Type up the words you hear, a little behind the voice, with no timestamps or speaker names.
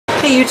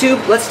Hey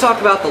YouTube, let's talk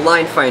about the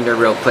line finder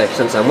real quick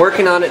since I'm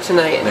working on it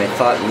tonight and I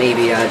thought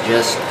maybe I'd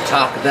just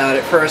talk about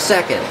it for a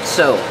second.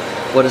 So,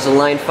 what does a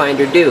line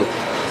finder do?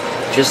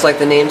 Just like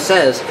the name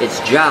says, its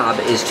job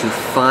is to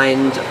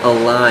find a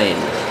line.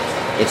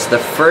 It's the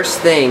first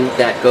thing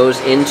that goes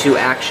into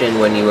action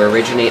when you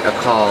originate a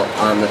call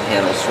on the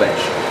panel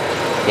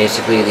switch.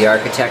 Basically, the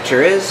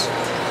architecture is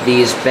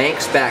these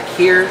banks back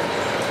here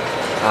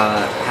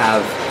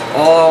have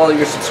all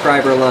your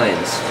subscriber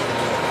lines.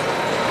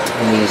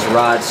 And these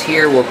rods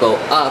here will go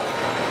up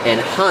and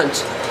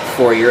hunt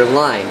for your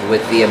line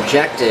with the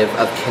objective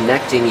of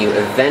connecting you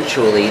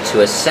eventually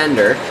to a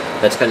sender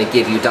that's going to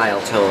give you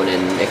dial tone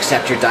and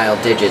accept your dial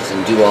digits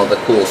and do all the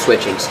cool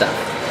switching stuff.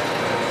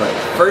 But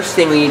first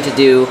thing we need to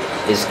do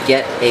is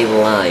get a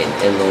line,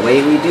 and the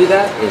way we do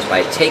that is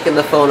by taking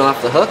the phone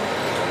off the hook.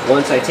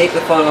 Once I take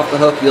the phone off the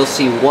hook, you'll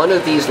see one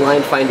of these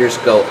line finders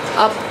go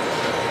up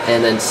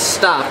and then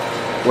stop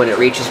when it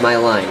reaches my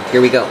line.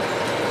 Here we go.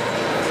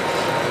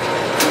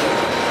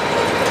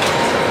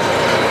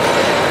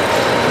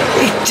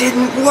 It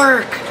didn't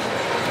work!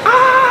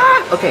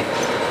 Ah! Okay.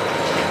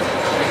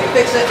 I can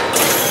fix it.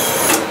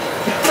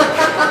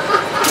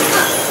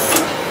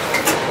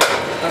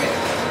 Okay.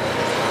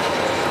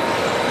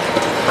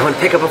 I'm gonna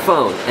pick up a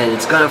phone and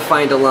it's gonna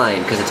find a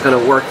line because it's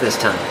gonna work this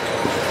time.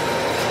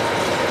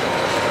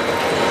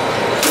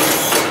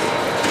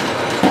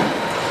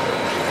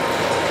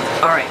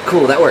 Alright,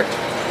 cool, that worked.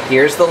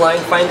 Here's the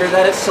line finder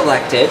that it's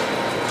selected,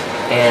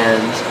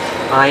 and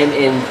I'm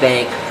in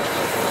bank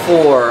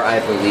 4,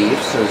 I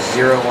believe, so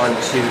 0, 1,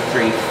 2,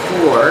 3,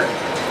 4,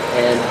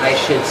 and I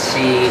should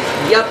see,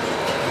 yep,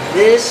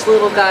 this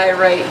little guy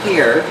right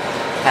here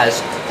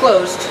has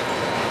closed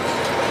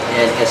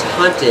and has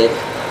hunted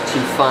to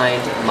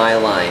find my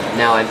line.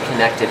 Now I'm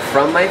connected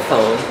from my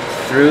phone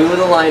through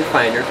the line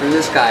finder, through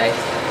this guy,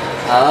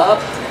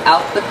 up,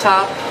 out the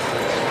top,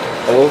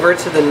 over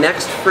to the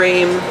next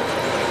frame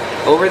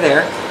over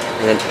there,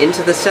 and then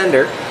into the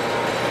sender,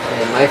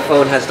 and my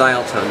phone has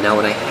dial tone. Now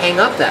when I hang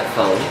up that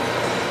phone,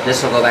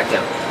 this will go back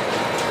down.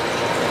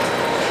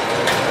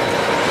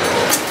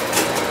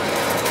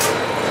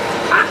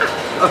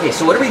 Ah! Okay,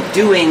 so what are we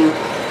doing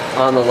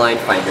on the line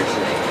finder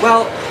today?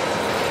 Well,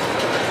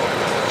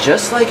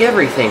 just like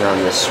everything on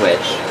this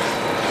switch,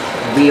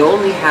 we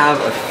only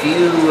have a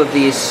few of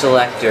these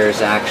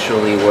selectors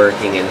actually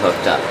working and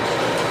hooked up.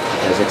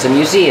 Because it's a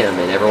museum,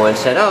 and everyone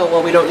said, oh,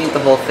 well, we don't need the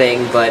whole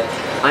thing, but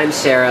I'm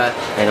Sarah,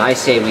 and I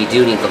say we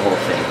do need the whole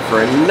thing,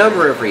 for a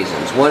number of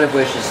reasons, one of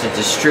which is to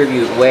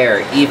distribute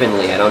wear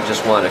evenly. I don't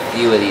just want a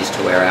few of these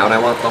to wear out, I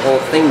want the whole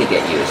thing to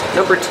get used.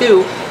 Number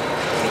two,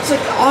 it's an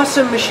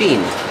awesome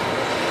machine,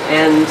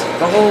 and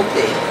the whole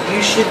thing,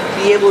 you should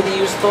be able to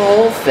use the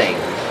whole thing,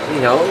 you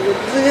know,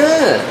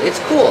 it's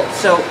cool.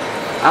 So,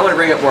 I want to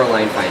bring up more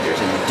line finders,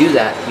 and to do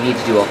that, you need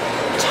to do a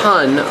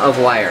ton of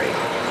wiring,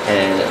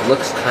 and it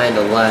looks kind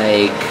of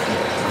like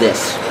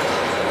this.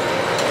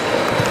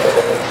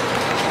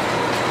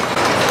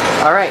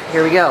 Alright,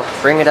 here we go.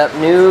 Bringing up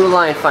new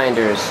line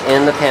finders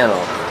in the panel.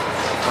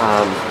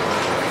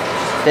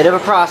 Bit of a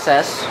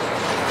process,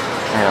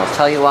 and I'll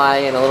tell you why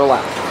in a little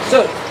while.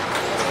 So,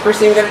 first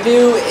thing we gotta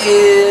do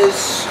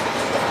is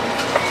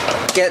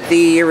get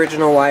the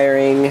original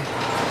wiring,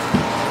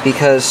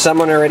 because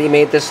someone already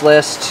made this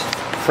list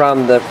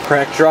from the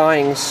correct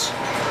drawings,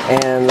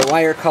 and the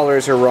wire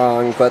colors are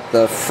wrong, but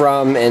the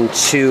from and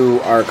to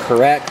are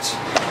correct.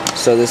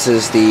 So this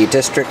is the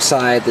district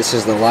side, this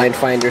is the line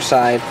finder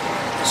side.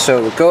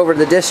 So we'll go over to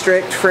the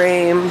district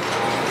frame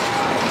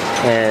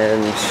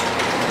and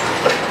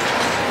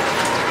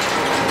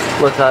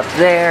look up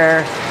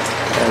there.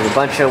 There's a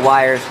bunch of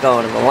wires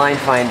going to the line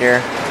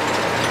finder,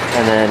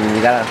 and then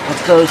you gotta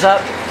hook those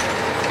up,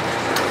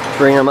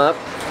 bring them up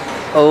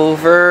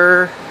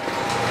over.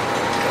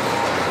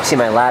 See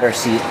my ladder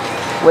seat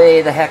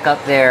way the heck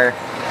up there.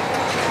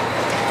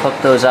 Hook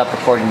those up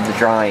according to the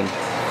drawing.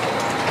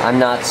 I'm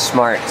not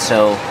smart,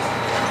 so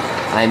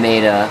I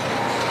made a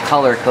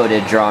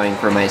color-coded drawing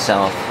for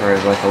myself, or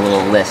like a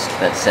little list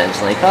that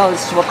says like, oh,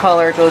 this is what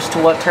color goes to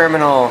what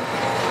terminal.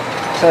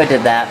 So I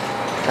did that.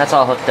 That's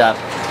all hooked up.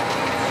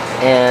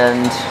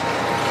 And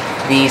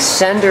the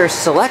sender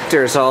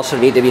selectors also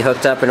need to be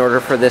hooked up in order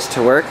for this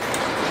to work,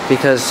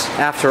 because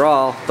after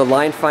all, the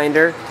line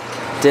finder,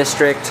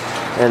 district,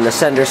 and the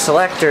sender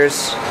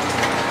selectors,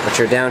 which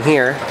are down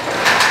here,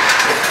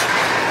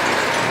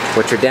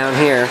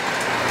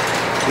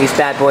 these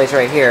bad boys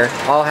right here,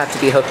 all have to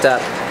be hooked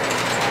up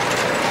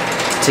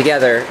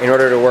together in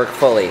order to work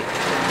fully.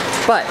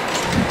 But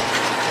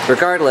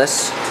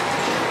regardless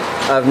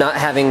of not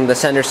having the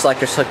sender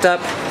selectors hooked up,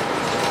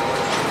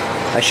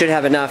 I should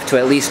have enough to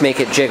at least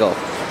make it jiggle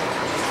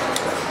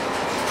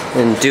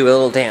and do a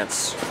little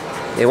dance.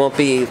 It won't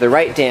be the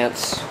right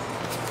dance,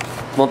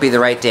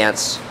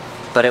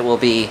 but it will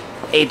be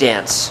a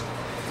dance.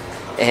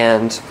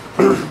 And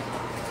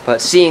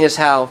but seeing as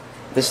how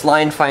this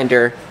line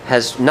finder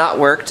has not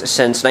worked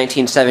since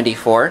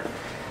 1974,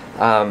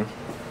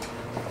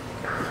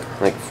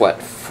 like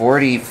what,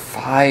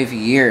 45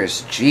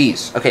 years,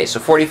 jeez. Okay,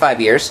 so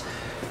 45 years.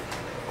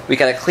 we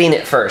gotta clean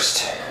it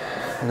first.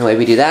 And the way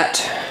we do that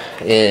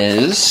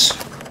is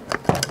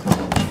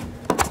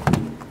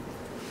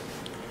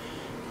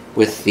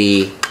with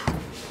the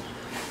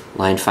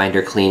line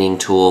finder cleaning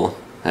tool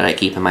that I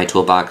keep in my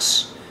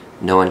toolbox.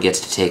 No one gets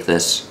to take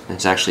this.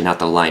 It's actually not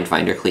the line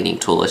finder cleaning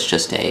tool, it's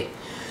just a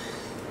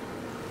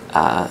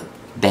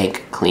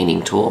bank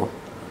cleaning tool,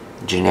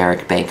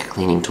 generic bank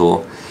cleaning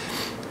tool.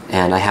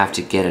 And I have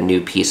to get a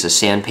new piece of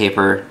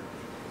sandpaper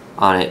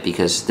on it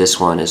because this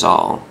one is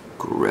all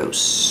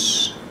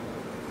gross.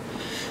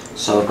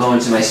 So I'll go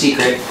into my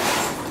secret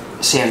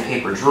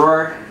sandpaper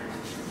drawer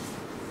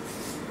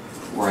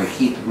where I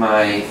keep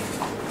my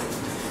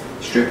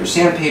strip of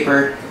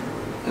sandpaper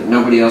that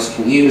nobody else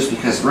can use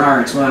because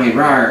rawr, it's mine,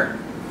 rawr.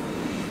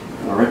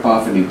 I'll rip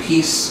off a new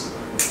piece.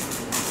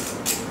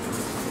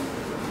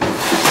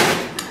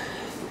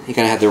 You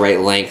gotta have the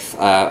right length.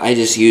 I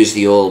just use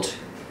the old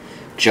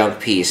junk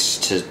piece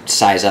to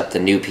size up the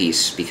new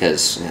piece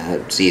because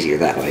it's easier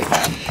that way.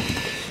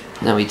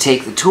 And then we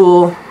take the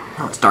tool.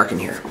 Oh, it's dark in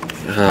here.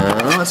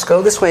 Let's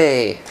go this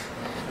way.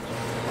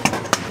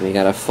 We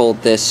gotta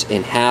fold this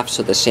in half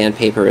so the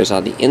sandpaper is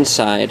on the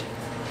inside.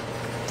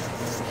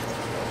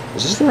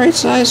 Is this the right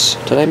size?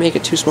 Did I make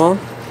it too small?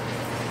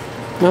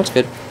 No, it's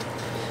good.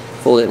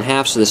 Fold it in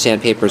half so the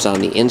sandpaper is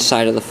on the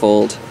inside of the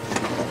fold,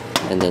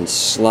 and then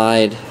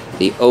slide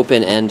the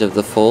open end of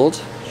the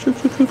fold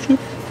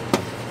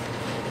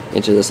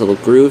into this little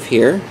groove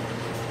here.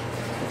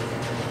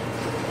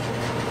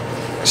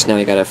 So now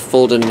you got a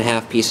folded in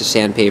half piece of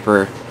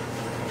sandpaper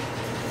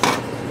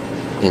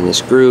in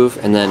this groove,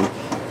 and then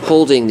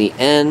holding the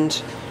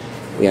end,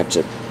 we have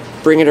to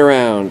bring it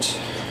around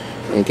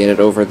and get it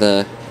over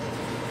the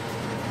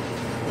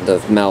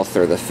mouth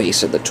or the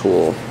face of the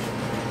tool.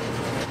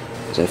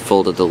 As I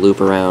folded the loop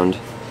around,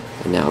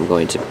 and now I'm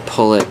going to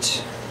pull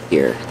it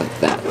here like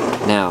that.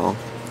 Now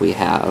we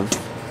have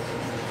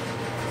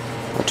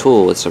a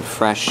tool with some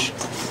fresh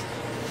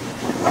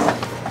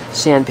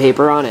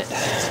sandpaper on it.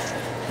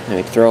 And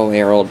we throw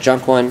away our old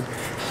junk one.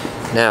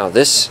 Now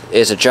this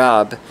is a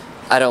job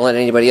I don't let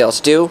anybody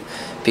else do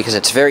because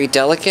it's very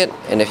delicate,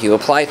 and if you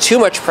apply too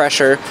much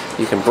pressure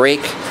you can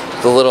break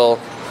the little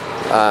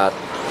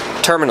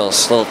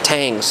terminals, little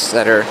tangs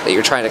that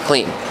you're trying to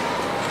clean.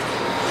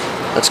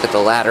 Let's get the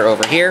ladder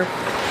over here.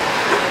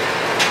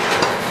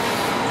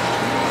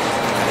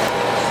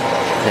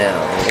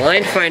 Now, the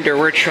line finder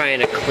we're trying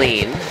to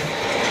clean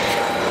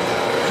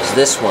is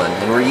this one,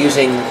 and we're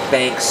using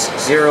banks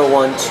 0,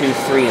 1, 2,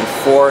 3, and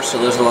 4, so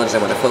those are the ones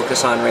I'm going to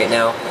focus on right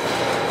now.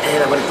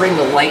 And I'm going to bring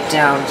the light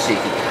down so you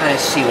can kind of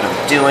see what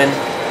I'm doing.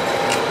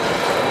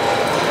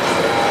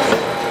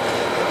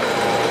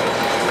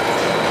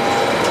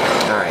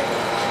 Alright,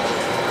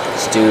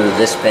 let's do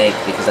this bank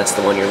because that's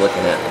the one you're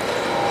looking at.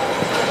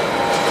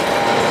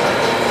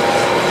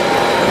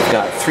 We've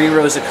got 3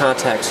 rows of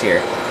contacts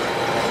here.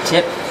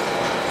 Tip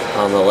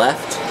on the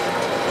left,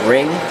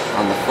 ring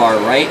on the far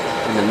right,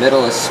 and the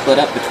middle is split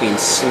up between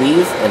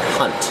sleeve and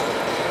hunt.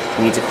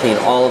 We need to clean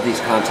all of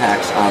these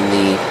contacts on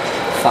the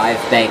 5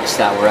 banks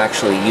that we're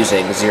actually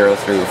using, 0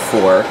 through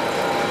 4.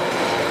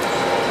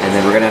 And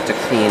then we're going to have to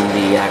clean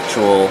the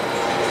actual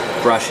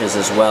brushes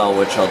as well,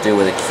 which I'll do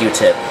with a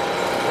Q-tip.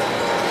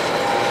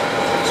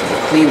 So to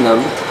clean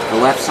them,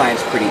 the left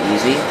side's pretty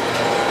easy.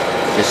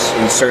 Just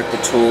insert the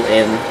tool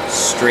in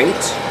straight,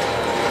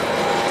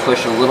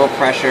 push a little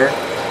pressure,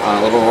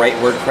 a little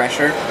rightward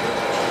pressure,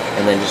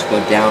 and then just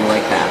go down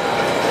like that.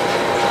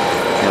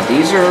 Now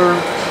these are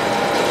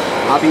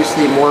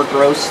obviously more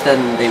gross than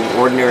they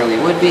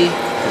ordinarily would be,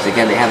 because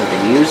again they haven't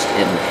been used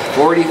in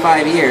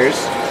 45 years.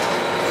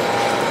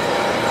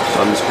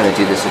 So I'm just going to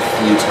do this a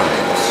few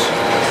times.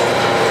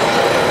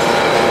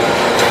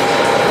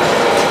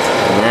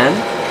 And then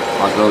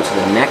I'll go to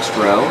the next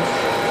row.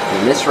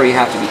 In this row you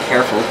have to be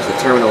careful because the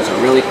terminals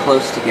are really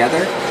close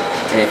together,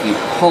 and if you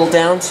pull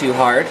down too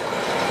hard,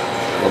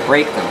 you'll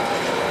break them.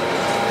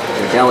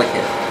 They're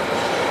delicate.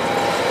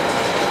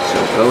 So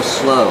go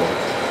slow.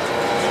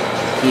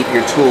 Keep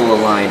your tool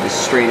aligned as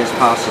straight as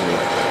possible.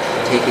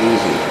 Take it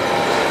easy.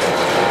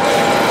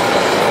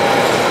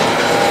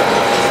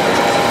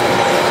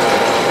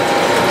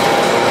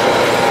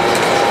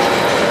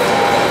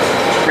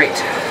 Great.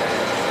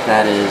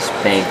 That is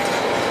bank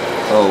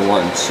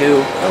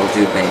 012. I will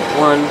do bank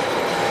 1.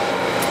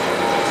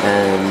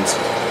 And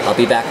I'll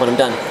be back when I'm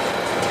done.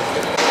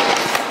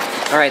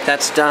 Alright,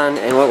 that's done,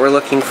 and what we're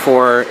looking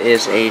for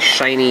is a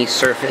shiny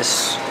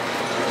surface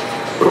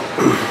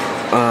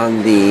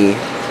on the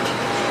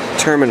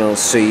terminals.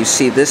 So you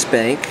see this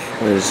bank, I'm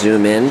going to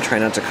zoom in, try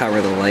not to cover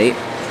the light.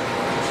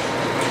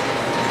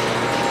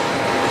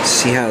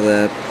 See how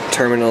the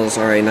terminals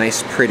are a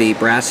nice pretty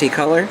brassy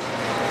color?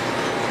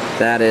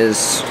 That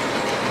is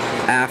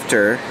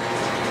after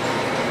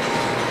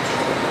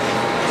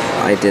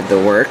I did the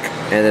work.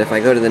 And then if I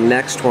go to the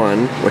next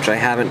one, which I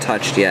haven't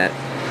touched yet,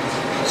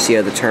 see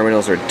how the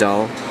terminals are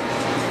dull?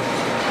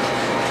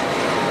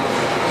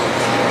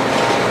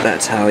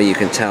 That's how you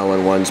can tell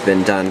when one's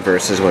been done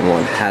versus when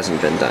one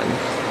hasn't been done.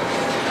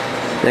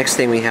 Next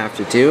thing we have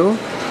to do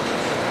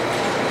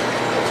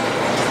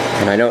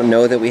And I don't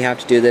know that we have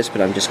to do this,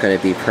 but I'm just going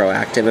to be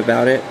proactive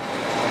about it.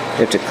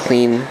 You have to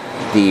clean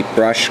the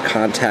brush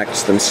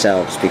contacts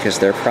themselves because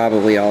they're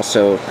probably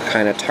also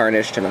kind of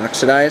tarnished and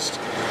oxidized.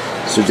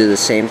 So do the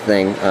same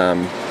thing.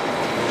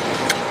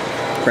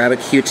 Grab a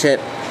Q-tip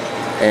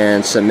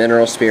and some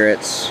mineral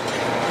spirits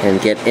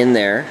and get in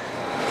there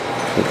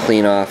and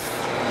clean off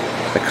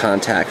the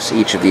contacts,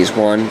 each of these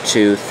 1,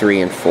 2,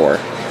 3, and 4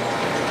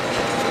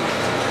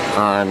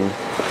 on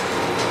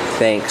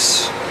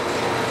banks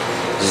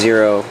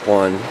 0,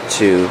 1,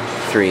 2,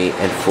 3,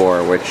 and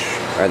 4, which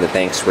are the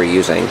banks we're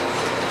using.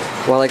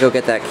 While I go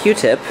get that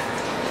Q-tip,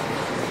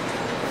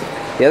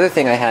 the other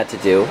thing I had to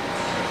do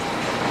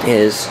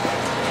is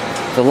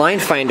the line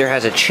finder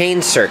has a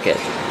chain circuit,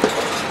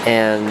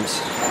 and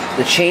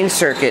the chain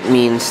circuit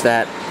means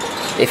that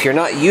if you're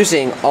not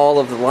using all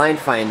of the line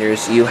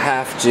finders, you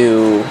have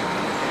to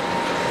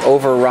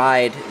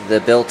override the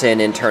built-in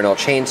internal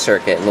chain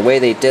circuit. And the way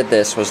they did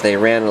this was they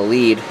ran a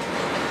lead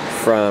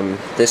from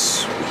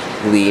this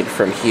lead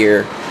from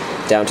here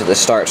down to the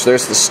start. So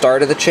there's the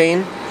start of the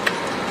chain,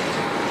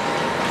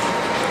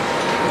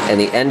 and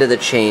the end of the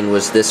chain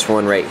was this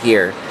one right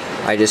here.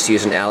 I just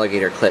used an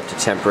alligator clip to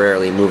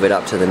temporarily move it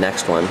up to the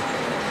next one.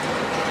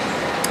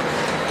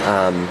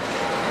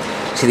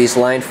 See, these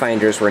line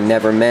finders were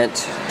never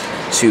meant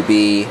to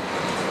be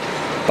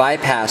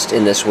bypassed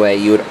in this way.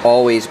 You would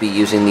always be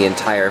using the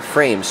entire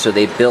frame, so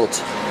they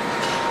built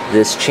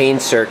this chain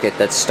circuit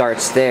that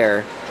starts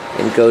there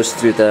and goes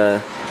through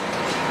the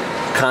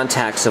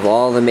contacts of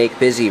all the Make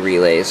Busy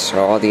relays, or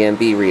all the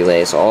MB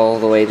relays, all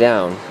the way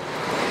down.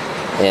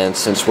 And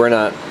since we're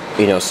not,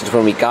 since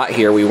when we got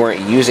here we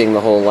weren't using the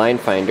whole line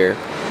finder,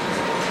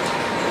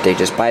 they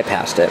just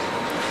bypassed it.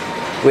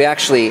 We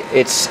actually,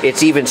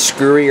 it's even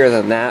screwier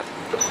than that.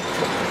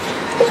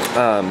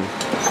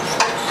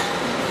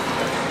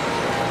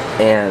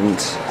 And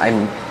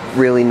I'm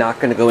really not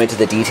going to go into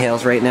the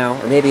details right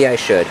now, or maybe I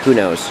should, who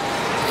knows.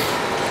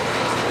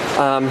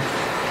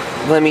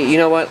 You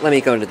know what, let me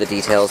go into the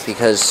details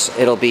because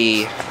it'll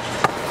be,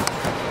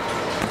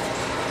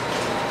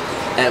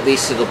 at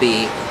least it'll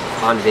be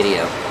on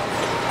video.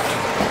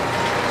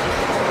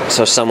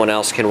 So someone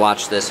else can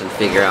watch this and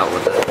figure out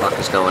what the fuck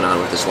is going on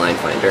with this line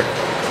finder.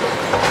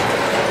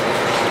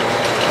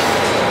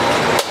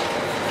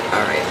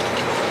 Alright.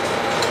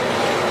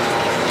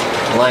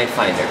 Line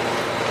finder.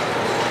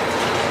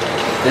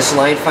 This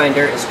line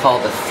finder is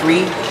called a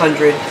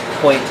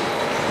 300-point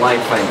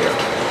line finder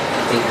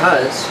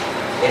because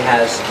it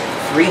has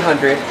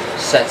 300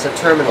 sets of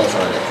terminals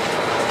on it.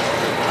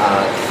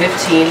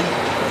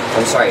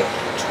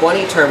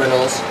 20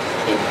 terminals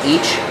in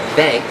each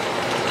bank,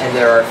 and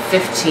there are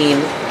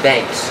 15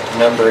 banks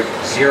numbered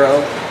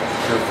 0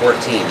 through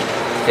 14.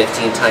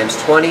 15 times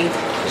 20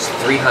 is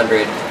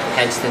 300,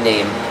 hence the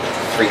name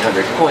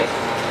 300 point.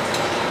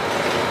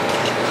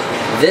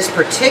 This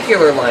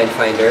particular line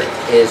finder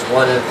is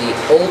one of the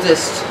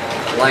oldest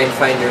line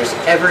finders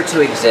ever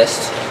to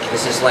exist.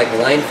 This is like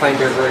line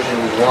finder version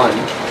 1.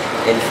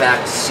 In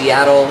fact,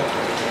 Seattle,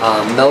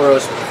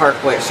 Melrose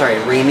Parkway,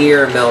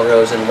 Rainier,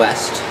 Melrose, and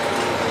West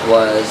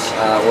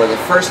were the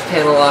first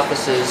panel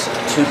offices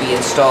to be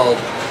installed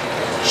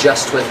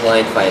just with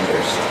line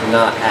finders,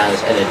 not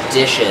as an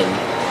addition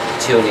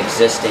to an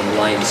existing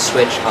line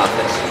switch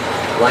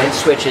office. Line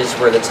switches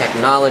were the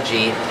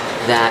technology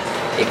that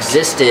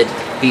existed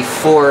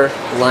before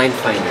line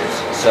finders.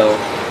 So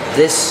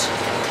this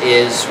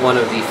is one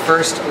of the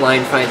first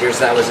line finders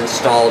that was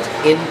installed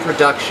in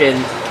production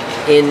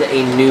in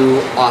a new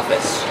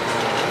office.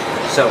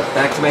 So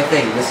back to my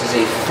thing. This is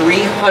a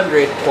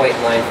 300-point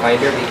line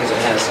finder because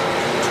it has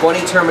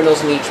 20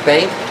 terminals in each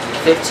bank.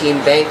 15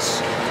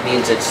 banks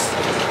means it's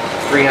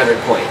 300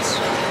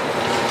 points.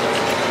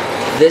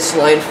 This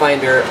line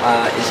finder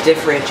is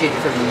differentiated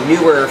from the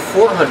newer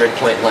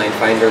 400-point line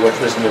finder, which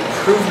was an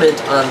improvement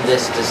on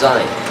this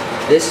design.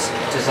 This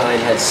design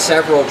had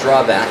several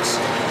drawbacks,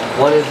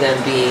 one of them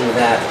being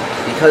that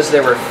because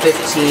there were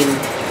 15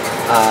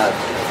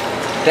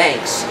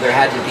 banks, there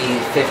had to be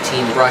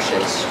 15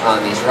 brushes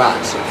on these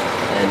rods.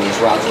 And these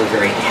rods were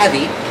very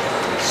heavy,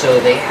 so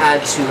they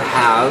had to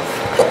have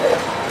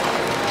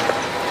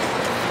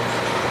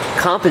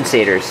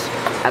compensators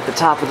at the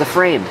top of the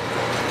frame.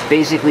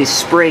 Basically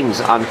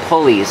springs on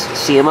pulleys.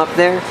 See them up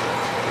there?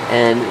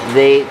 And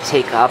they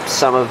take up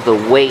some of the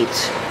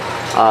weight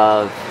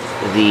of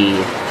the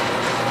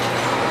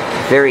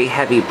very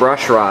heavy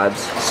brush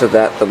rods so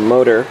that the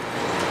motor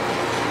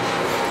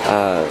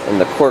and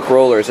the cork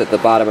rollers at the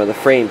bottom of the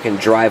frame can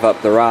drive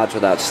up the rods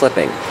without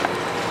slipping.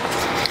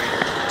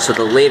 So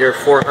the later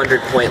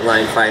 400-point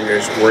line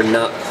finders were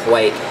not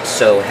quite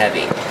so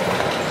heavy.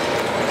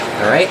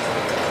 Alright?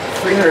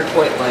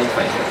 300-point line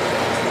finder.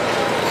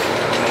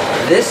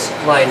 This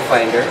line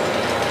finder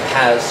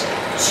has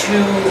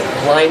two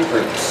line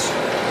groups.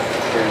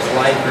 There's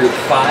line group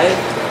 5,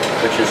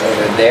 which is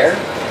over there.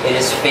 It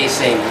is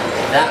facing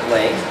that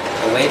way,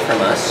 away from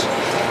us.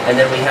 And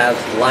then we have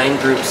line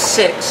group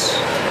 6,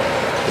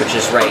 which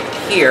is right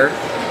here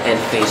and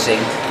facing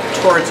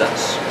towards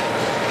us.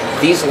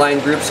 These line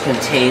groups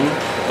contain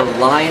the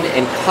line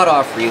and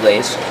cutoff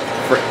relays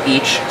for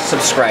each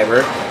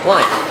subscriber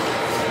line.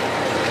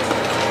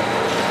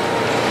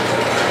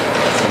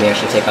 Let me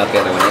actually take out the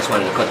other one. I just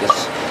wanted to put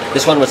this.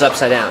 This one was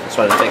upside down. Just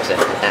wanted to fix it.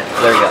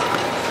 There we go.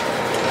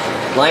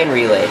 Line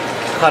relay,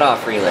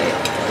 cutoff relay,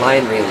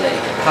 line relay,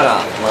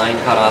 cutoff, line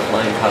cutoff,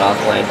 line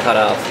cutoff, line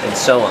cutoff, and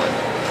so on.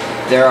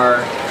 There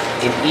are,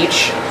 in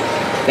each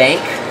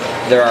bank,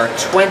 there are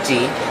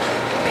 20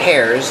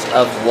 pairs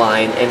of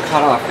line and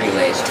cutoff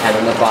relays, 10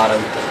 on the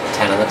bottom,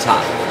 10 on the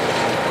top.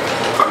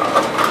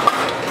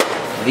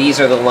 These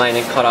are the line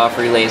and cutoff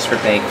relays for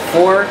bank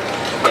 4,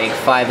 bank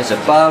 5 is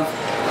above,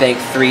 bank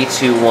 3,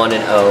 2, 1,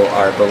 and 0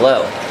 are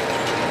below.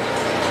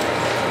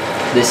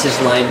 This is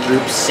line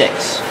group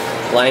 6.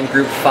 Line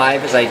group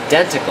 5 is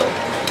identical.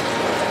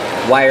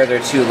 Why are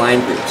there two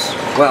line groups?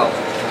 Well,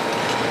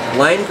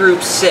 line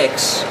group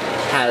 6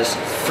 has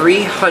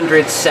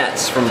 300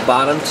 sets from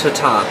bottom to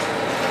top,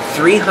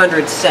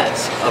 300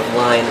 sets of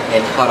line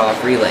and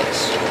cutoff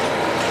relays.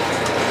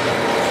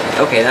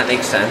 Okay, that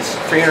makes sense.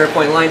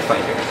 300-point line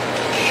finder.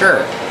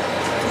 Sure.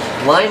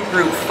 Line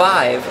group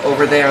 5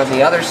 over there on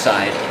the other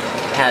side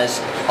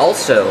has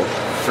also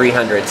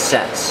 300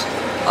 sets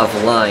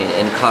of line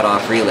and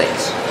cutoff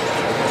relays.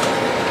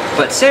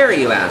 But Sarah,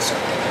 you ask,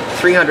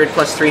 300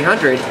 plus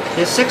 300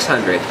 is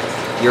 600.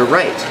 You're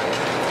right.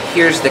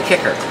 Here's the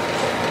kicker.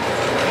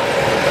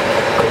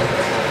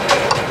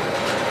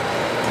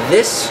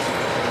 This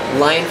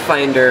line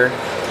finder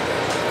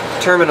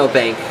terminal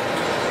bank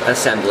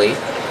assembly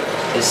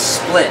is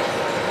split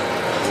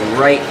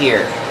right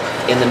here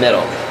in the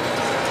middle.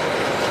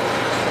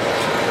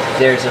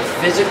 There's a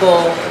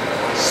physical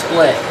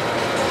split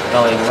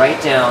going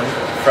right down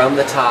from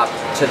the top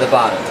to the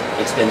bottom.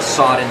 It's been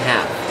sawed in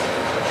half.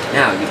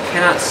 Now, you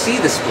cannot see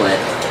the split.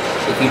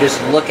 If you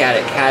just look at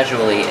it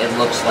casually, it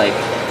looks like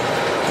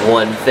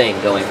one thing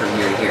going from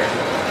here to here.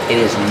 It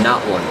is not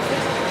one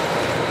thing.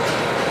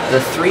 The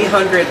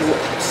 300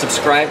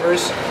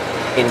 subscribers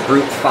in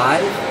group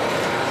 5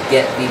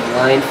 get the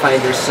line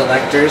finder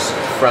selectors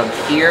from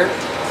here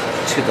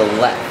to the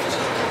left.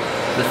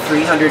 The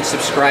 300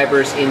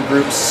 subscribers in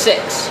group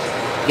 6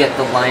 get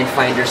the line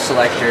finder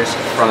selectors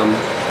from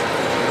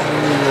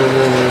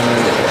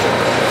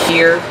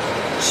here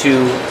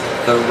to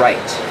the right.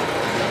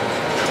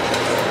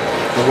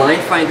 The line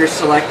finder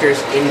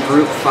selectors in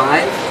group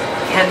 5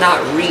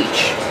 cannot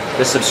reach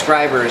the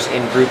subscribers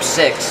in group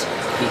 6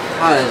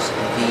 because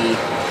the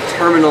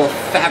terminal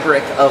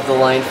fabric of the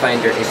line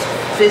finder is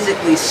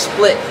physically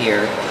split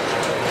here.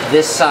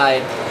 This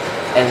side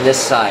and this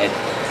side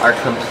are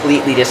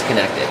completely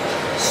disconnected.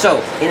 So,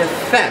 in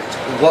effect,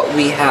 what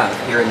we have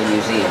here in the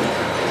museum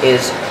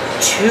is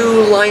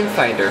two line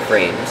finder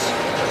frames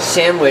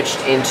sandwiched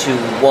into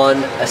one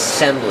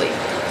assembly.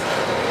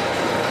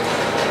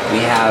 We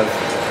have,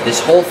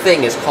 this whole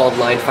thing is called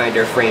line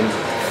finder frame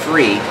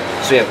 3,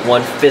 so we have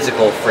one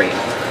physical frame.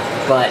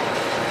 But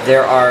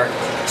there are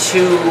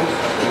two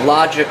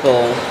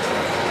logical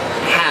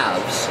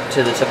halves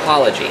to the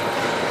topology.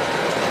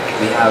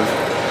 We have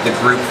the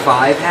group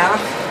 5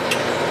 half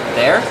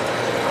there,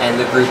 and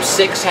the group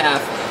 6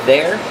 half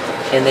there,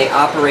 and they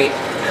operate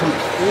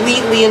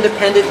completely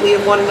independently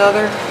of one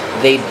another.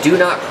 They do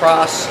not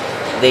cross,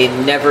 they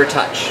never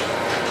touch.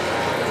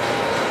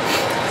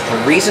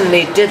 The reason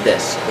they did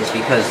this is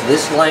because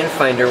this line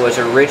finder was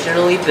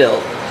originally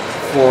built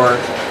for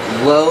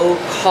low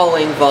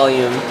calling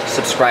volume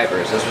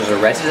subscribers. This was a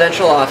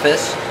residential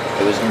office,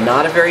 it was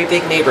not a very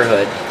big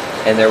neighborhood,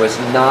 and there was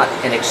not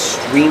an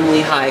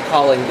extremely high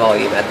calling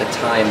volume at the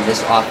time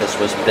this office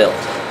was built.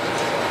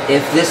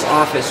 If this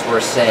office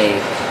were, say,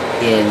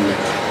 in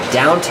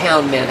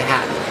downtown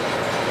Manhattan,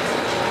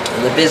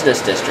 in the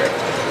business district,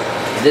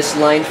 this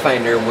line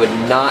finder would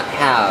not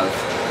have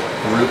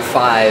group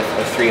 5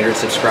 of 300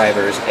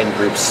 subscribers and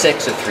group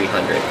 6 of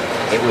 300.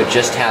 It would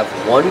just have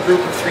one group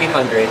of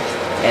 300,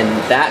 and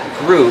that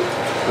group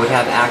would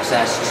have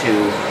access to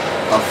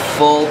a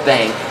full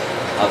bank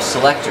of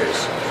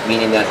selectors,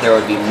 meaning that there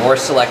would be more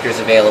selectors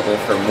available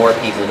for more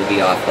people to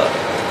be off hook.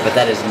 But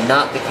that is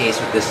not the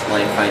case with this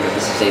line finder.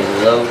 This is a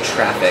low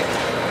traffic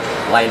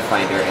line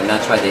finder, and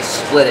that's why they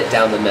split it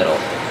down the middle.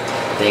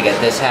 They get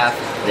this half,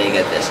 they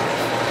get this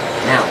half.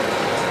 Now,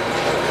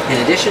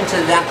 in addition to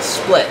that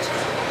split,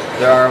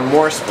 there are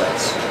more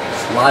splits.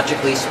 It's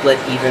logically split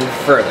even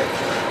further.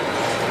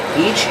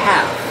 Each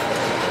half,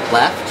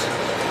 left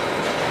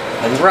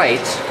and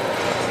right,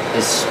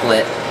 is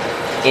split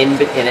in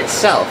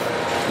itself.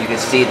 You can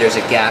see there's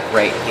a gap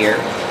right here,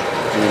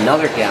 and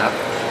another gap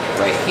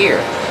right here.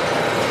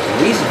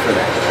 The reason for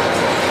that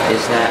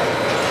is that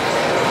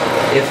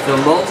if the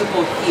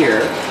multiple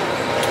here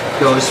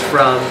goes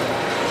from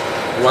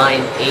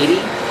line 80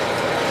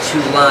 to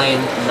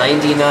line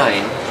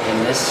 99 in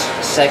this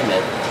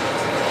segment,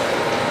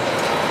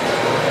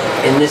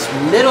 in this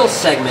middle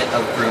segment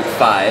of group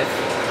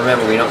 5,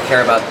 remember we don't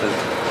care about the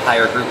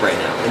higher group right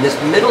now, in this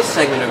middle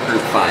segment of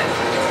group 5,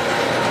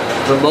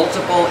 the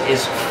multiple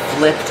is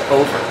flipped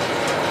over.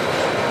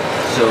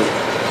 So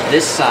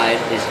this side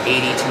is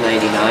 80 to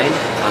 99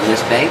 on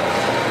this bank.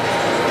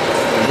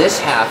 This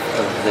half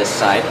of this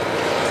side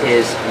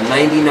is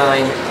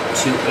 99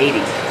 to 80.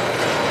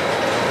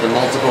 The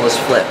multiple is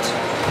flipped,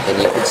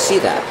 and you can see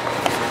that.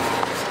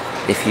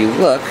 If you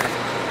look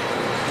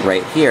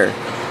right here,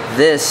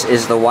 this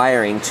is the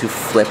wiring to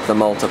flip the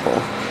multiple.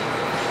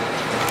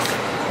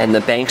 And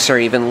the banks are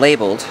even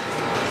labeled.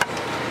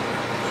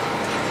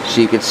 So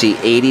you can see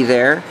 80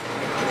 there,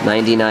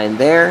 99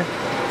 there,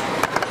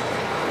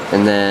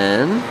 and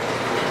then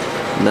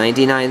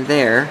 99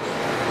 there,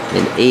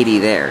 and 80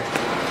 there.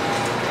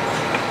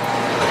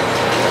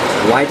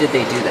 Why did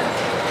they do that?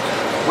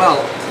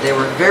 Well, they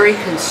were very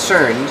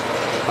concerned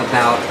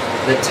about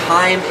the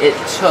time it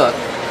took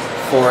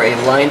for a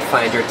line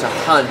finder to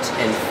hunt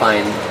and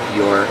find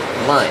your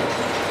line.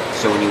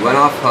 So when you went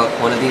off hook,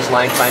 one of these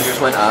line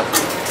finders went up,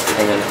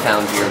 and then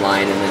found your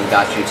line and then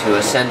got you to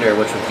a sender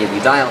which would give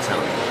you dial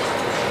tone.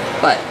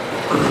 But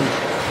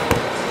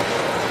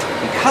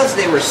because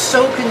they were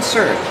so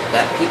concerned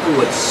that people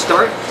would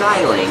start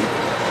dialing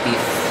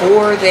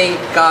before they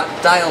got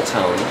dial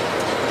tone,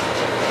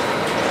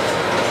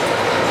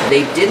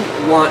 they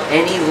didn't want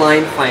any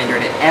line finder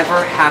to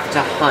ever have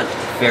to hunt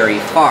very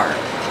far.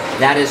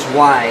 That is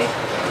why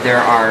there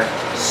are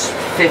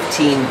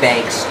 15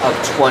 banks of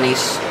 20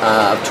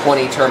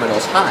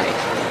 terminals high,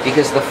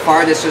 because the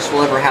farthest this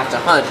will ever have to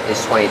hunt is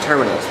 20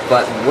 terminals.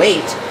 But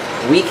wait,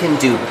 we can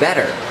do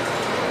better.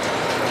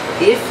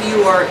 If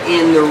you are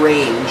in the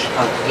range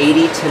of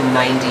 80 to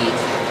 90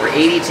 or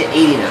 80 to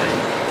 89,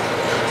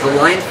 the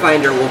line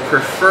finder will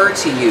prefer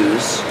to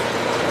use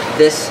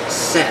this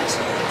set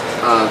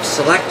of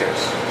selectors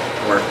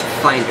or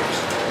finders,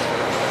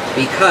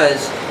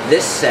 because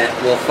this set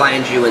will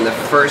find you in the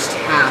first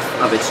half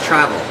of its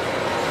travel.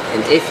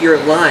 And if your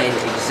line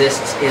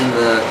exists in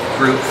the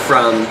group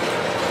from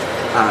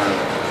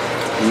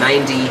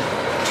 90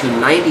 to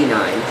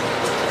 99,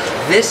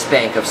 this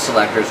bank of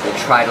selectors will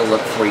try to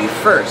look for you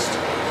first,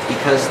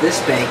 because this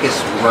bank is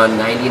run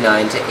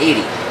 99 to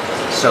 80.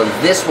 So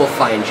this will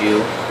find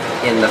you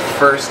in the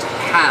first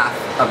half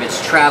of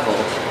its travel,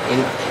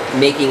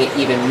 making it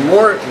even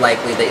more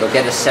likely that you'll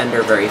get a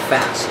sender very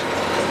fast.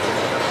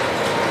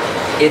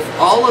 If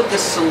all of the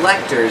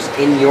selectors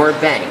in your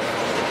bank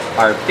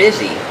are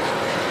busy,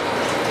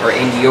 or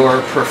in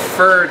your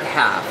preferred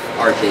half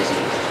are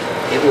busy,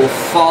 it will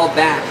fall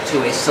back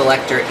to a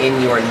selector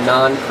in your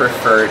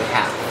non-preferred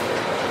half.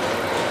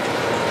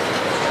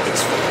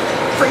 It's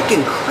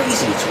freaking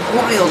crazy, it's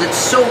wild, it's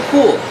so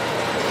cool.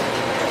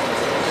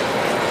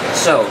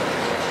 So,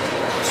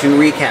 to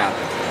recap,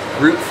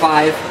 Group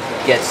 5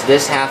 gets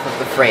this half of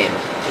the frame.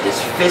 It is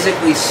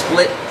physically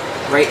split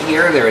right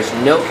here. There is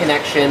no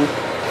connection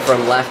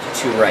from left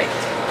to right.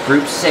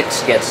 Group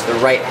 6 gets the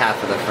right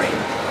half of the frame.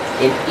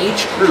 In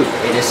each group,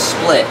 it is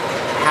split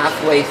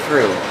halfway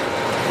through.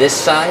 This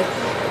side,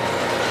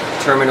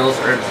 terminals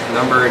are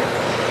numbered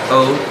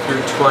 0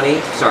 through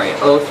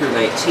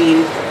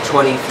 19,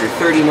 20 through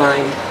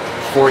 39,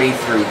 40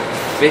 through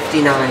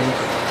 59,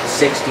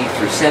 60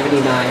 through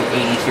 79,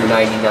 80 through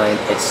 99,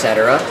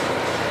 etc.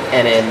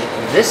 And in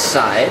this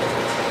side,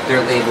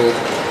 they're labeled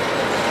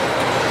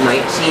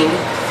 19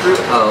 through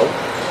 0,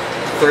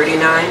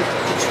 39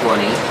 to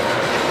 20,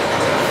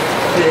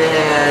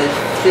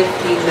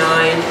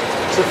 59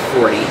 to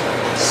 40,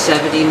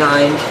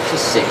 79 to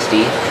 60,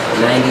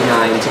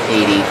 99 to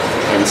 80,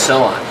 and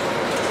so on.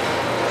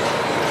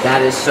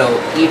 That is so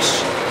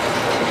each,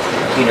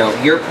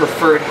 your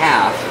preferred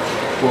half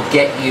will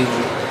get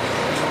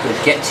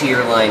to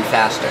your line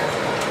faster.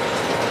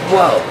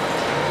 Whoa,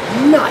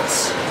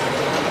 nuts!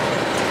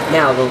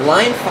 Now the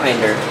line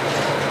finder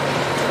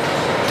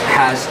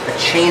has a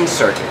chain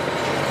circuit.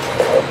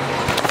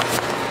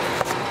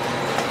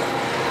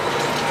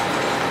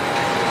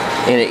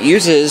 And it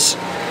uses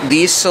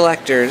these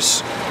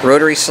selectors,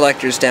 rotary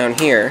selectors down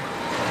here,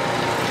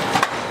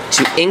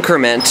 to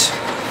increment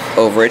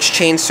over its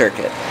chain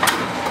circuit.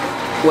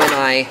 When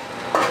I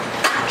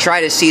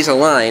try to seize a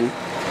line,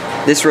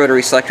 this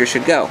rotary selector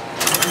should go.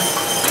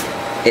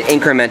 It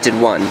incremented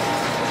one.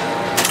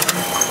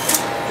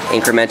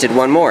 Incremented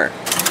one more.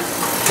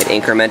 It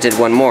incremented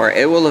one more.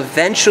 It will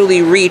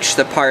eventually reach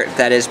the part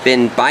that has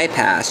been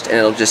bypassed, and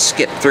it'll just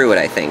skip through it,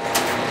 I think.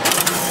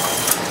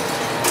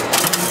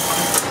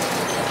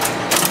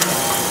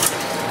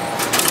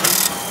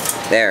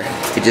 There,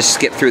 it just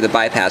skipped through the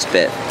bypass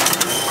bit.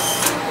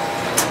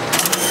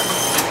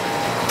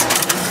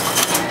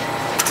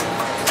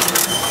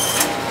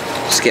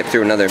 Skip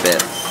through another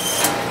bit.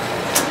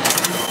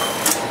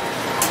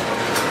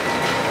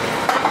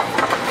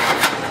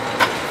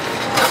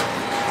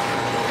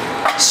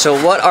 So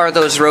what are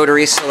those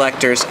rotary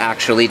selectors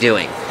actually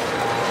doing?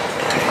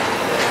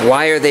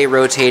 Why are they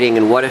rotating,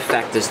 and what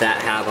effect does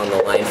that have on the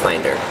line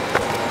finder?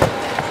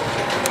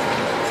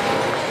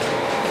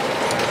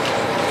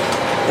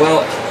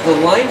 Well, the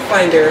line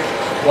finder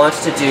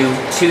wants to do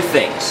two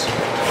things.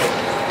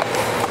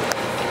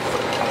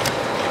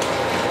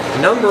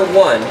 Number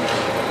one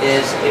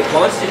is it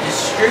wants to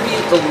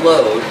distribute the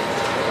load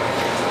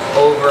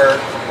over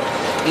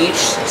each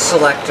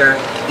selector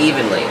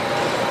evenly.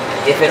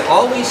 If it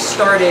always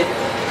started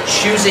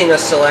choosing a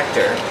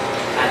selector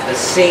at the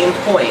same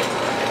point,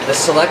 the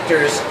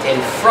selectors at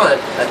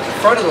the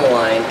front of the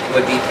line,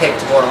 would be picked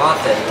more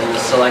often than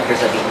the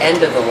selectors at the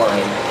end of the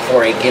line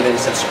for a given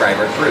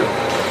subscriber group.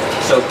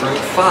 So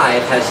group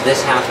 5 has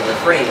this half of the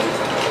frame.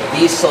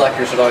 These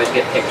selectors would always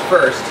get picked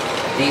first.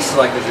 These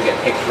selectors would get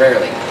picked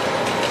rarely.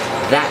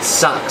 That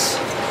sucks.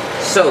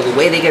 So the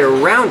way they get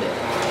around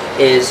it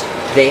is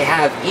they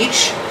have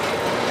each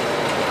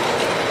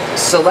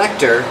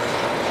selector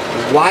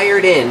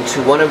wired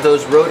into one of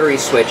those rotary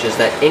switches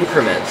that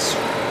increments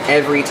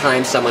every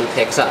time someone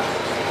picks up.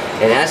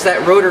 And as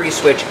that rotary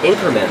switch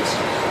increments,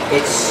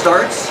 it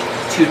starts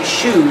to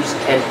choose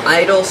an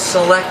idle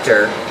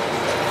selector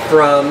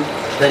from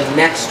the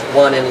next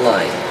one in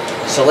line.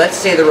 So let's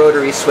say the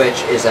rotary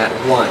switch is at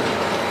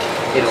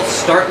 1. It'll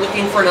start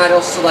looking for an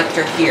idle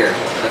selector here,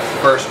 the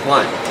first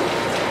one.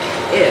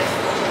 If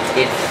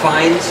it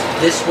finds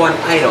this one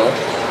idle,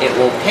 it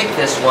will pick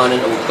this one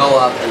and it will go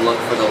up and look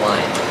for the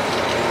line.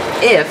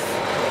 If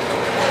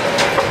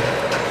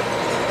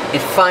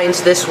it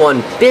finds this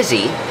one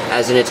busy,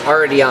 as in it's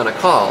already on a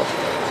call,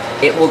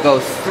 it will go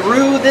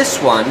through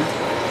this one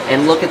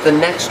and look at the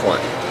next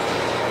one.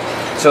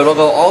 So it'll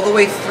go all the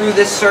way through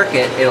this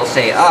circuit. It'll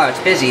say, oh, it's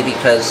busy,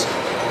 because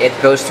it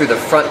goes through the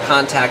front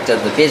contact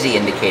of the busy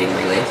indicating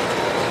relay.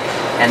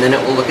 And then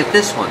it will look at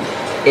this one.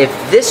 If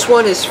this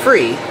one is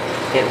free,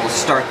 it will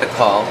start the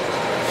call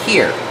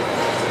here.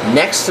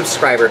 Next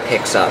subscriber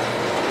picks up.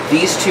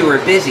 These two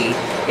are busy.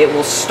 It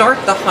will start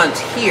the hunt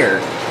here.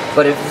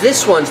 But if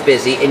this one's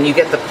busy, and you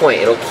get the point,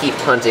 it'll keep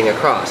hunting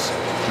across.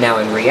 Now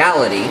in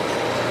reality,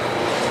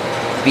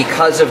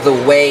 because of the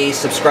way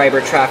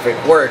subscriber traffic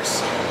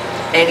works,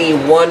 any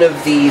one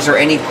of these or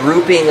any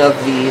grouping of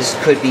these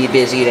could be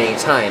busy at any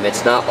time.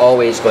 It's not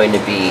always going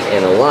to be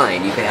in a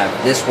line. You could have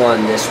this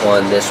one, this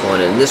one, this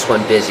one, and this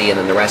one busy, and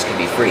then the rest could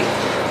be free.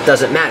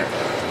 Doesn't matter.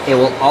 It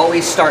will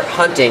always start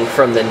hunting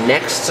from the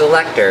next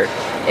selector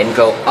and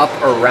go up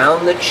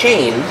around the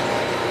chain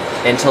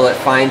until it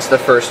finds the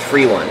first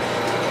free one.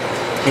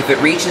 If it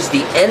reaches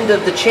the end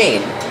of the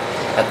chain,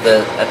 at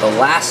the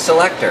last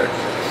selector,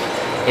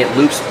 it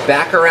loops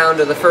back around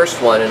to the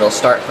first one and it'll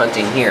start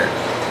hunting here.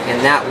 And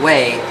that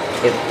way,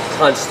 it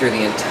hunts through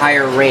the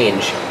entire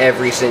range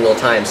every single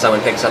time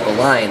someone picks up a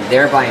line,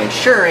 thereby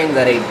ensuring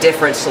that a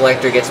different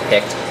selector gets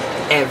picked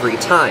every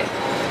time.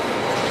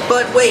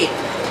 But wait,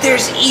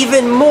 there's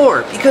even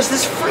more, because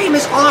this frame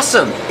is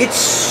awesome. It's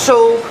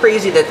so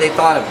crazy that they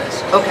thought of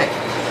this. Okay,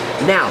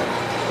 now,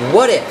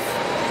 what if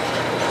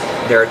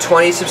there are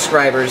 20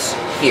 subscribers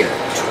here,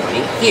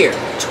 20 here,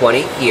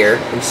 20 here,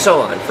 and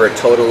so on, for a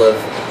total of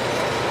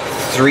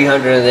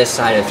 300 on this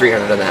side and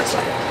 300 on that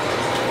side.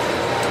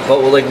 But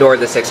we'll ignore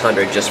the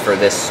 600 just for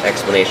this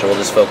explanation. We'll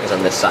just focus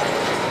on this side.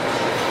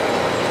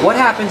 What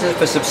happens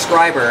if a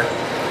subscriber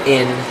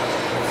in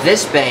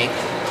this bank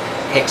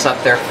picks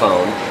up their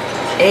phone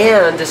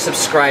and a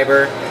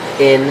subscriber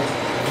in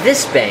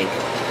this bank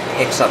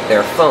picks up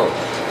their phone?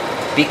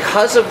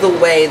 Because of the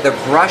way the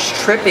brush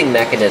tripping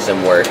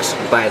mechanism works,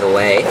 by the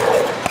way,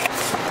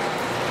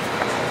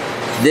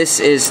 this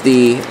is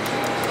the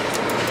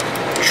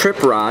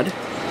trip rod,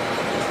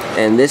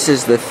 and this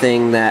is the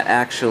thing that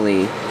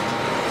actually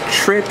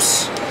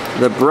trips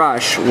the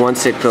brush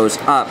once it goes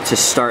up to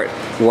start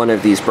one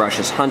of these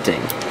brushes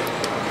hunting.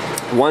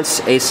 Once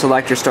a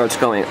selector starts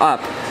going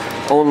up,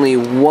 only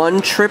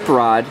one trip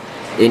rod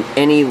in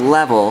any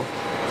level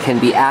can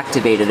be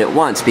activated at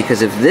once,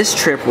 because if this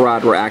trip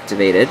rod were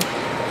activated,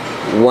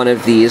 one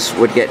of these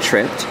would get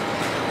tripped,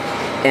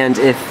 and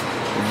if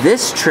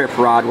this trip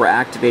rod were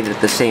activated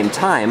at the same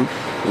time,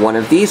 one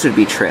of these would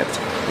be tripped.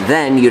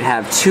 Then you'd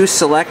have two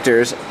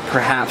selectors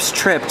perhaps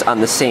tripped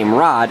on the same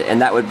rod,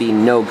 and that would be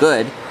no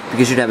good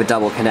because you'd have a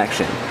double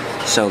connection.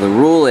 So the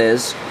rule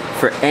is,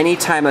 for any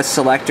time a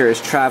selector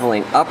is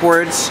traveling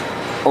upwards,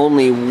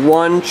 only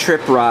one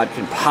trip rod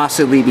can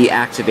possibly be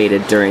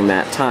activated during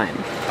that time.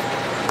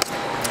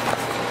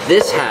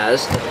 This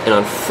has an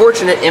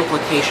unfortunate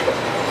implication,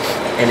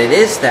 and it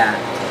is that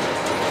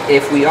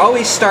if we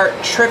always start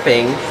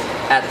tripping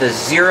at the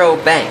 0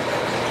 bank,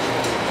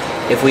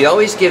 if we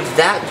always give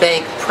that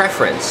bank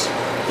preference,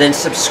 then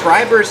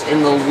subscribers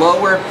in the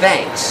lower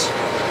banks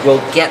will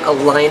get a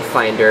line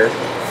finder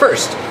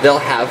first. They'll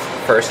have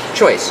first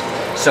choice.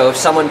 So if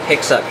someone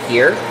picks up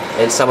here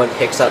and someone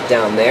picks up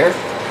down there,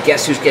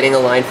 guess who's getting a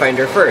line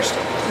finder first?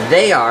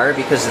 They are,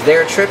 because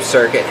their trip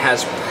circuit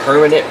has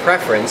permanent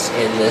preference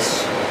in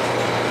this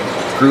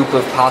group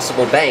of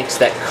possible banks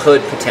that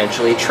could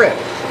potentially trip.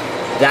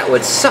 That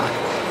would suck,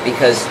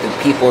 because the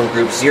people in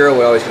group 0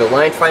 would always get a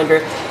line finder.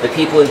 The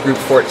people in group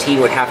 14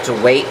 would have to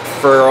wait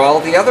for all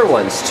the other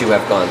ones to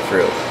have gone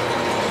through.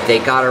 They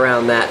got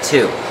around that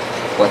too.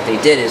 What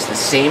they did is the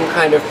same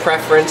kind of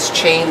preference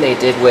chain they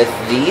did with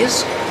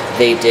these,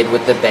 they did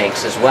with the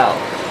banks as well.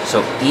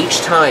 So each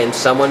time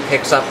someone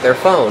picks up their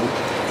phone,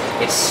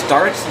 it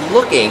starts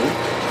looking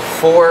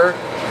for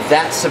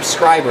that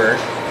subscriber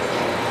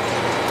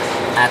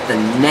at the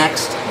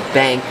next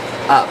bank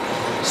up.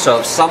 So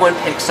if someone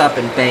picks up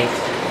in bank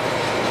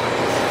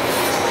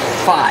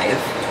 5,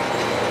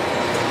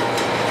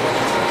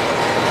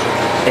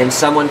 and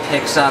someone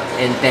picks up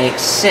in bank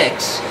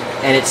 6,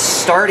 and it's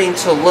starting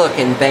to look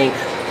in bank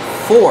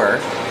 4,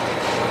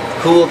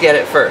 who will get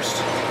it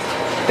first?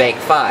 Bank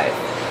 5.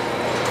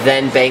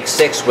 Then bank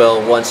 6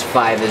 will, once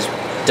 5 is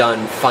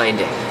done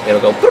finding. It'll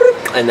go,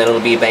 and then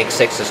it'll be bank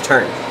 6's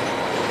turn.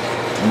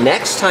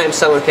 Next time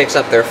someone picks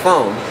up their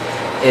phone,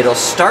 it'll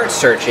start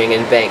searching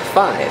in bank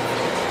 5.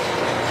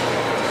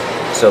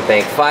 So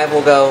bank 5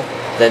 will go,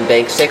 then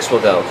bank 6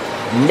 will go.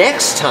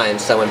 Next time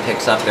someone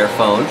picks up their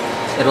phone,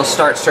 it'll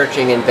start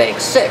searching in bank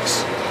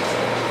 6.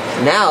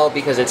 Now,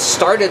 because it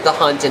started the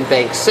hunt in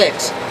bank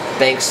 6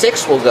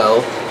 will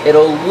go,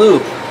 it'll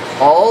loop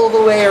all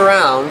the way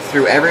around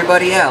through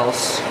everybody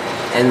else,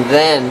 and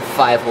then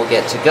 5 will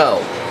get to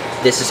go.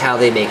 This is how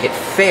they make it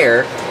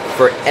fair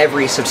for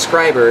every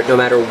subscriber, no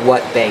matter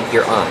what bank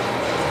you're on.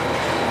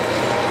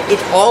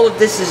 All of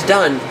this is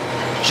done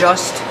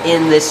just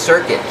in this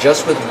circuit,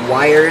 just with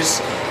wires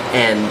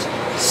and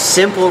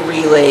simple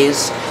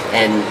relays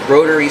and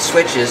rotary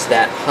switches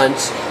that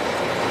hunt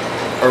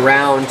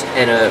around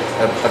in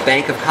a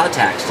bank of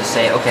contacts to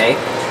say, okay,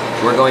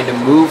 we're going to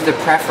move the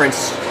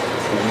preference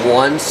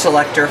one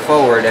selector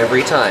forward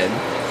every time,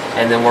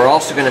 and then we're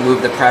also going to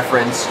move the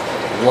preference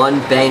one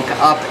bank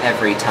up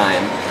every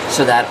time,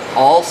 so that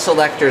all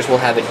selectors will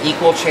have an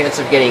equal chance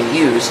of getting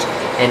used,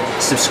 and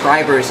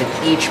subscribers in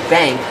each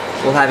bank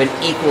will have an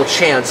equal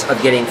chance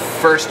of getting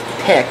first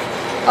pick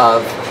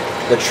of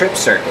the trip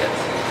circuit.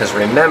 Because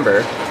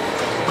remember,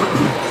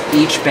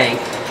 each bank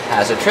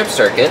has a trip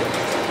circuit,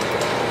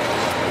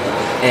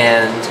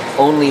 and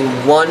only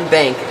one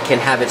bank can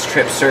have its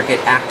trip circuit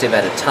active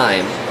at a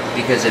time,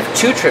 because if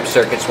 2 trip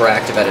circuits were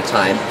active at a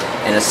time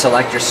and a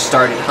selector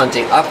started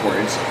hunting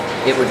upwards,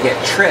 it would get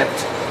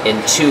tripped in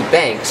 2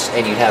 banks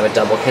and you'd have a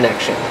double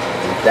connection.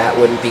 And that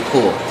wouldn't be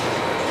cool.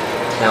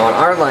 Now on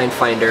our line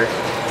finder,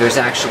 there's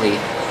actually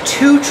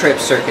 2 trip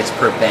circuits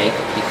per bank,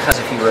 because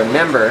if you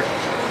remember,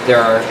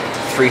 there are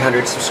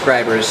 300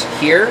 subscribers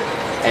here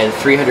and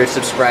 300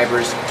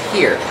 subscribers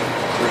here,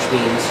 which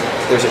means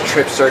there's a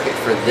trip circuit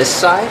for this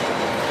side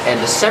and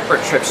a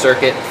separate trip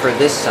circuit for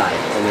this side,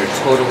 and they're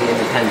totally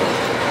independent,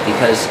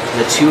 because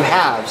the 2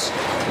 halves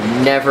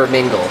never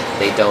mingle,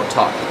 they don't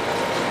talk.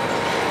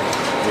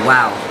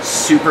 Wow,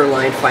 super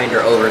line finder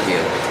overview.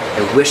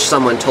 I wish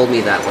someone told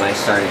me that when I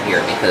started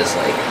here, because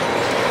like,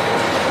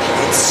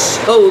 it's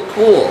so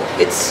cool.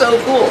 It's so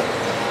cool.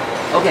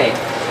 Okay,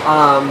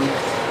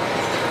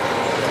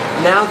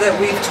 now that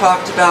we've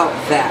talked about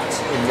that,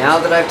 and now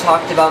that I've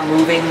talked about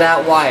moving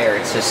that wire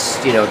to,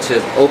 you know, to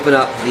open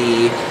up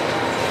the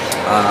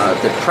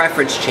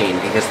preference chain,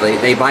 because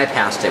they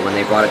bypassed it when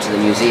they brought it to the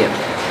museum.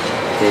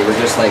 They were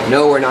just like,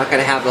 no, we're not going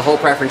to have the whole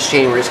preference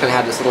chain, we're just going to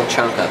have this little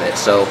chunk of it.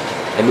 So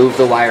I moved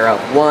the wire up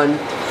 1,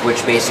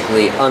 which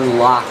basically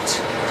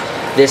unlocked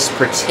this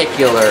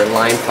particular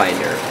line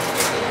finder.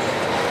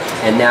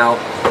 And now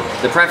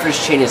the preference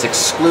chain is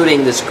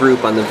excluding this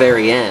group on the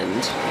very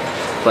end,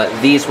 but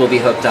these will be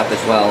hooked up as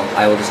well.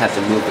 I will just have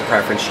to move the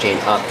preference chain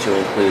up to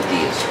include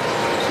these.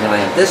 So now I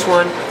have this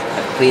one,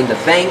 I've cleaned the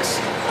banks,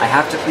 I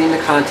have to clean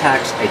the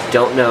contacts, I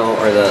don't know,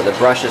 or the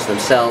brushes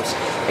themselves.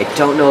 I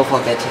don't know if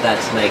I'll get to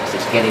that tonight because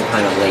it's getting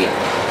kind of late.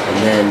 And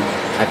then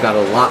I've got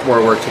a lot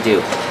more work to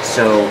do.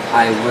 So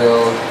I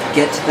will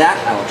get to that,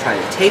 I will try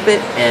to tape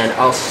it, and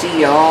I'll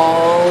see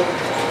y'all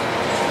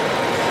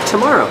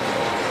tomorrow.